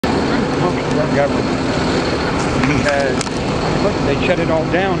our government. Because, look, they shut it all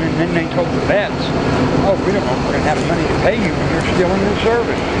down, and then they told the vets, oh, we don't know if we're going to have the money to pay you when you're still in the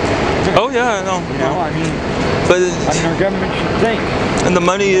service. Oh, yeah, I know. You know, I mean, but our government should think. And the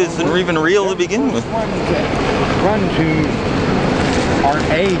money isn't even real to begin with. The ones that run to our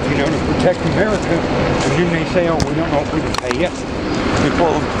aid, you know, to protect America, and then they say, oh, we don't know if we can pay you.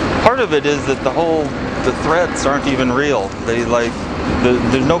 Well, part of it is that the threats aren't even real. They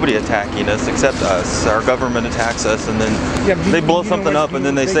there's nobody attacking us except us. Our government attacks us, and then they blow something up, and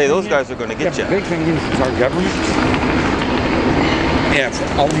then they say those guys are going to get you. The big thing is our government. If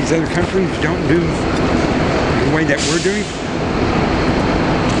all these other countries don't do the way that we're doing,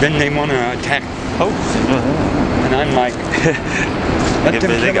 then they want to attack. Oh, and I'm like, let them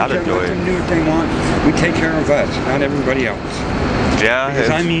they got to do let them do what they want. We take care of us, not everybody else. Yeah, because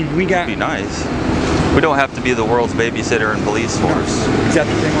I mean, we got. It'd be nice. We don't have to be the world's babysitter and police force. No, that's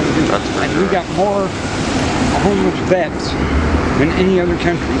what they want to do. And we got more homeless vets than any other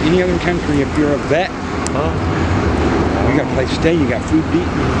country. Any other country, if you're a vet, you got a place to stay, you got food to eat,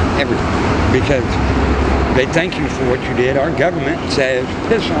 everything. Because they thank you for what you did. Our government says,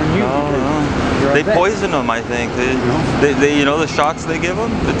 piss on you. They poison them, I think. They you know, the shots they give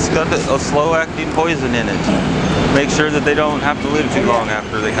them, it's got a slow-acting poison in it. Make sure that they don't have to live too long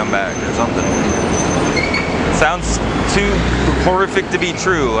after they come back or something. Sounds too horrific to be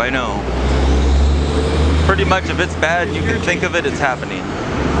true, I know. Pretty much if it's bad, you can think of it, it's happening.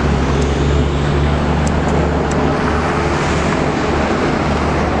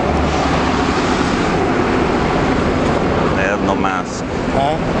 They have no mask.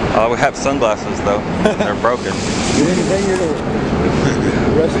 Huh? We have sunglasses though. They're broken.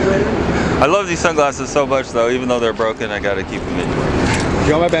 I love these sunglasses so much though, even though they're broken, I gotta keep them in. Do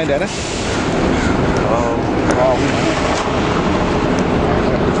you want my bandana?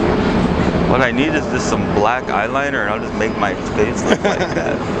 What I need is just some black eyeliner, and I'll just make my face look like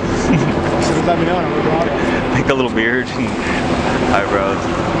that. Just let me know and I'm gonna go. Like a little beard and eyebrows.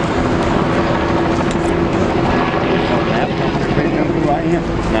 They know who I am.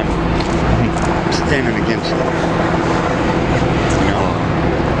 I'm standing against them. You know?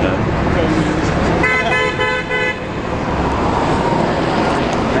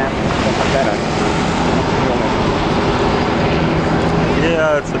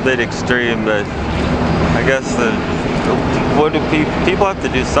 Yeah, it's a bit extreme, but I guess what do people have to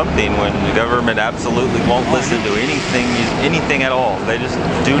do something when the government absolutely won't listen to anything at all? They just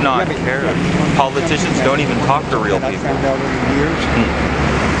do not care. Politicians don't even talk to real people. I found out over the years,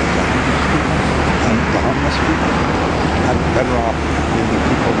 the homeless people have better off than the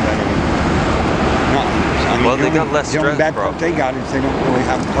people that are not homeless. I mean, well, they got less stress, the only bad part they got is they don't really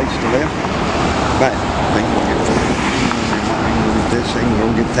have a place to live, but they can go get food. This, they can go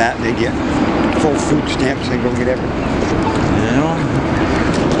get that, they get full food stamps, they go get everything. Yeah.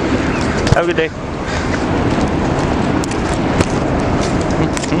 Have a good day.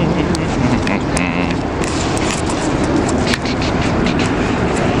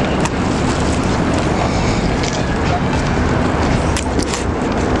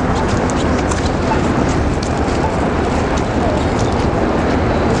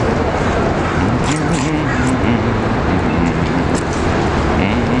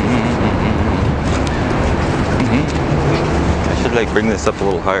 Like bring this up a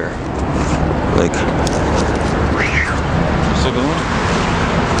little higher. Like, still going?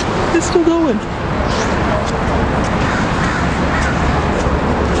 It's still going.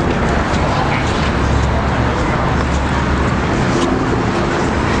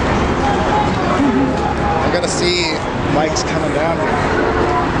 I gotta see Mike's coming down here.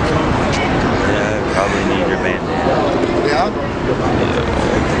 Yeah, probably need your bandana. Yeah?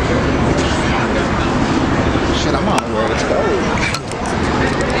 Shit, I'm on where let's go.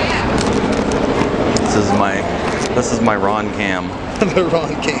 This is my Ron cam. The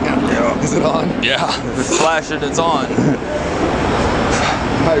Ron cam. Yeah. Is it on? Yeah. If it's flashing, it's on.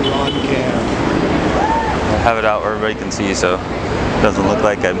 My Ron cam. I'll have it out where everybody can see so it doesn't look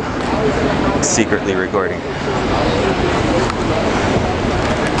like I'm secretly recording.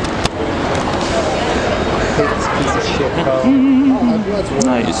 This piece of shit.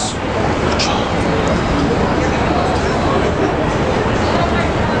 Nice.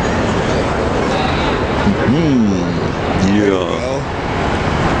 Yeah.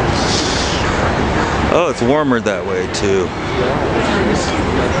 Oh, it's warmer that way too.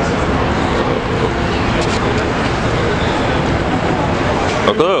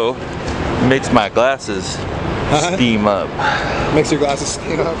 Although, it makes my glasses steam up. Makes your glasses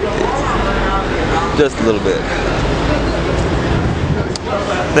steam up? Just a little bit.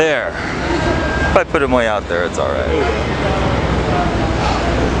 There. If I put him way out there, it's all right.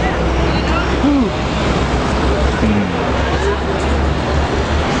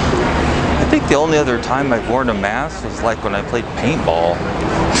 I think the only other time I've worn a mask was like when I played paintball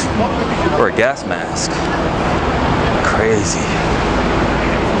or a gas mask. Crazy.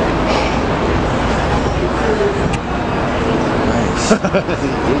 Nice.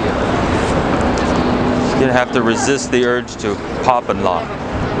 Just gonna have to resist the urge to pop and lock.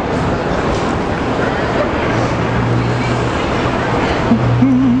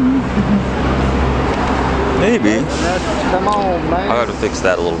 Maybe. Come on, man. I gotta fix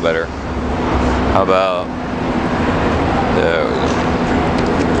that a little better. How about there we go.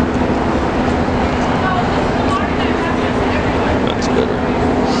 That's better.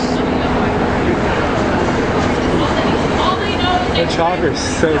 The chalker's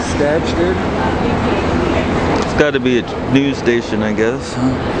so sketch, dude. It's gotta be a news station, I guess. We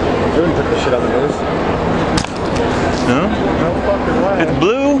wouldn't put this shit on the news. No? No fucking way. It's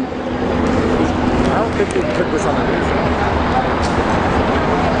blue? I don't think we put this on the news.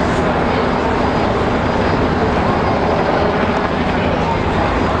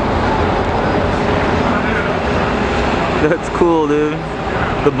 That's cool, dude.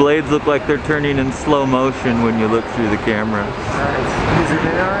 The blades look like they're turning in slow motion when you look through the camera. Nice. Is it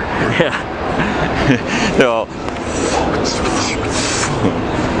in art? Yeah. They're all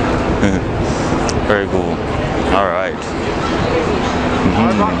very cool. All right.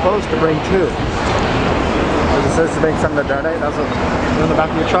 I'm not supposed to bring two. Because it says to bring something to donate. That's what in the back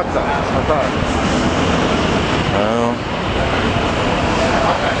of your truck, though. That's what I thought. Well,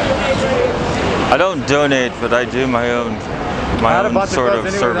 I don't donate, but I do my own sort of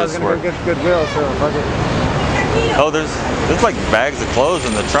service work. Goodwill, so fuck it. Oh, there's like bags of clothes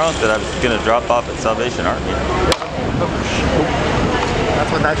in the trunk that I was gonna drop off at Salvation Army.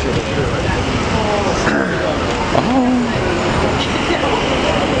 That's what that shit is too.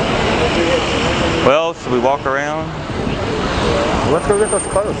 Well, should we walk around? Let's go get those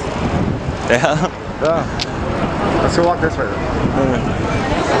clothes. Yeah. Yeah. Let's go walk this way.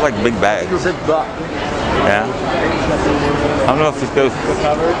 They're like big bags. Yeah. I don't know if it goes.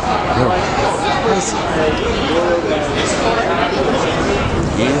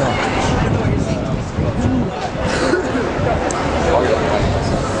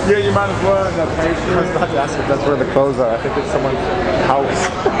 Yeah, you might as well. I was about to ask if that's where the clothes are. I think it's someone's house.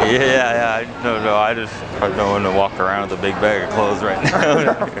 Yeah. I don't want to walk around with a big bag of clothes right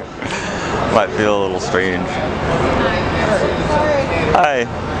now. Might feel a little strange. Hi.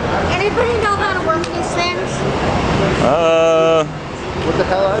 Anybody know how to work these things? What the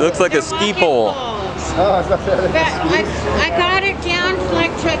hell It looks like a ski pole. Oh, it's not that. I got it down to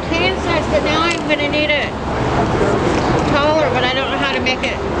like hand size, but now I'm gonna need it taller, but I don't know how to make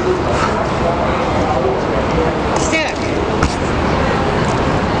it stick.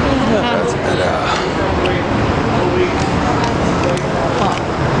 That's better.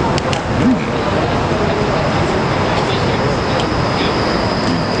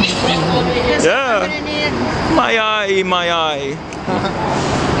 Yeah. My eye.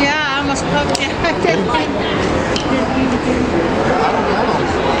 Yeah, I almost poked it.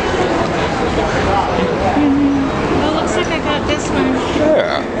 Well, looks like I got this one.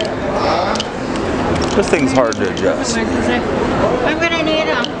 Yeah. This thing's hard to adjust. I'm gonna need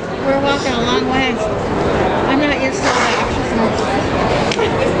them. We're walking a long way. I'm not used to the exercise.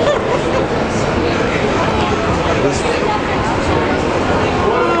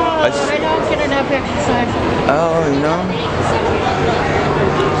 I don't get enough exercise. Oh, you know?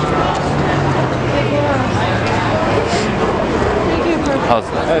 Thank you for How's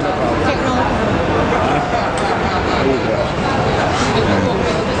that? taking a look at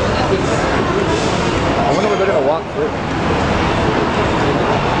I wonder what they're gonna walk through.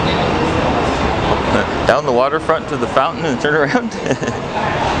 Down the waterfront to the fountain and turn around?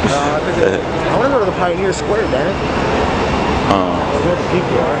 No, I want to go to the Pioneer Square, damn it. That's where the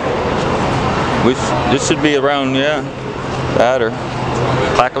people are. This should be around, yeah. That or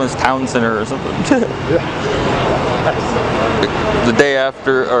Clackamas Town Center or something. The day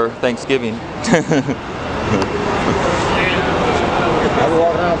after or Thanksgiving. I was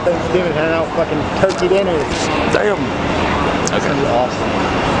walking around Thanksgiving, handing out fucking turkey dinners. Damn. That's gonna be awesome.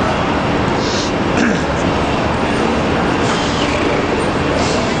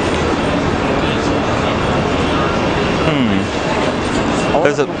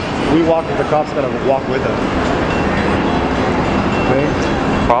 There's a we walk if the cop's gonna walk with us. Okay?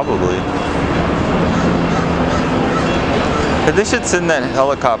 probably. But they should send that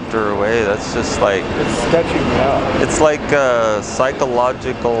helicopter away. That's just like It's sketching me out. it's like a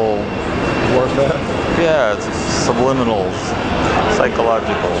psychological Warfare. Yeah, it's subliminals,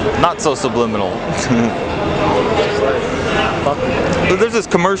 psychological, not so subliminal. So there's this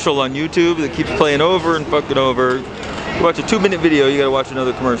commercial on YouTube that keeps playing over and fucking over. You watch a 2-minute video, you gotta watch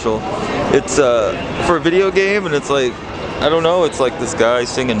another commercial. It's for a video game, and it's like, I don't know, it's like this guy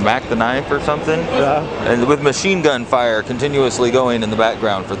singing Mac the Knife or something. Yeah. And with machine gun fire continuously going in the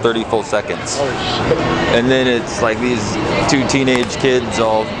background for 30 full seconds. Oh shit. And then it's like these 2 teenage kids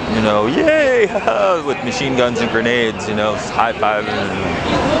all, you know, yay, with machine guns and grenades, you know, high-fiving.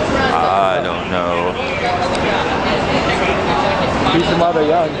 I don't know. Teach them while they're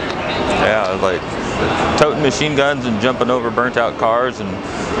young. Yeah, like toting machine guns and jumping over burnt out cars and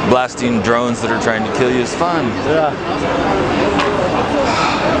blasting drones that are trying to kill you is fun. Yeah.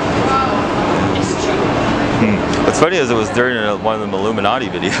 What's funny is it was during one of them Illuminati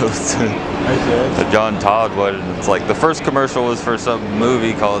videos. The John Todd one. And it's like the first commercial was for some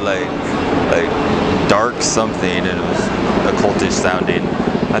movie called like Dark something, and it was occultish sounding.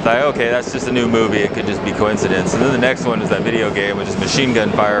 I thought, okay, that's just a new movie, it could just be coincidence. And then the next one is that video game, which is machine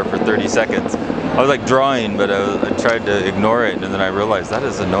gun fire for 30 seconds. I was like drawing, but I tried to ignore it, and then I realized that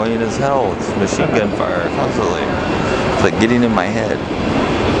is annoying as hell. It's machine gun fire constantly. It's like getting in my head.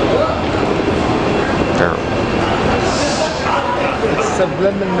 Terrible. It's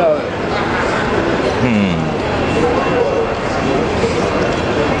subliminal.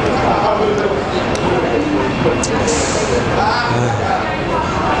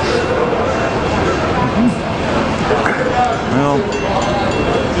 Well,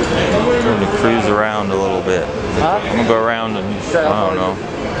 I'm going to cruise around a little bit. Huh? I'm going to go around and, I don't know.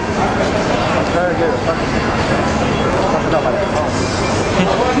 I'm trying to get it fucking up my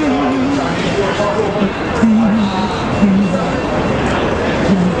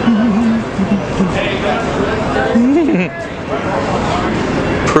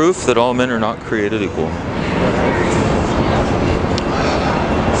Proof that all men are not created equal.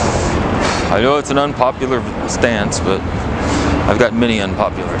 I know it's an unpopular stance, but I've got many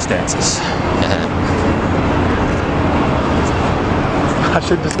unpopular stances. I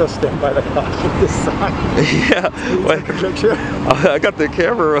should just go stand by the house with this sign. Yeah, Take a picture. I got the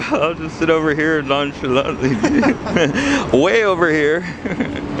camera. I'll just sit over here nonchalantly. Way over here.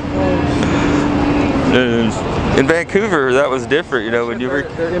 In Vancouver, that was different, you know, when you were...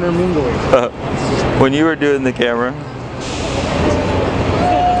 They're intermingling. When you were doing the camera.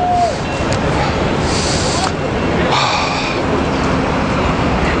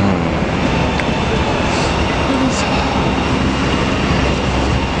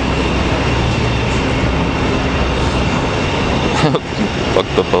 Fuck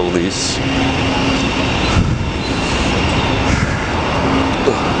the police.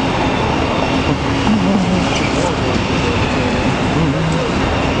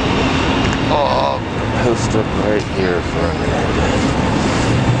 Oh, post up right here for a minute.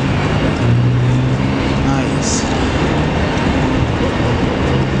 Nice.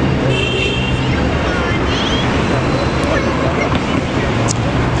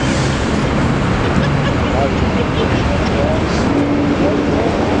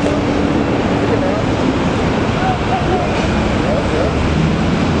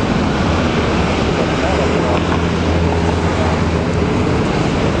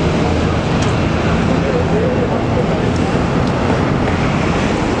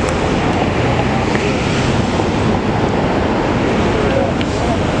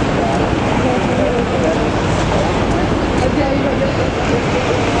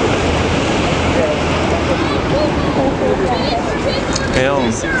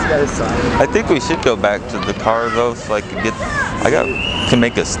 I think we should go back to the car though, so I could get. Can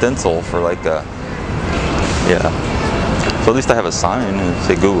make a stencil for like a. Yeah. So at least I have a sign and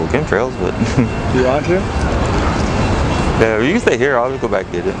say Google Chemtrails, but. Do you want to? Yeah, you can stay here. I'll just go back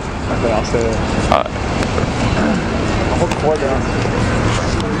and get it. Okay, I'll stay there. Alright. I'll hold the cord down.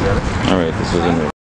 Alright, this is in there.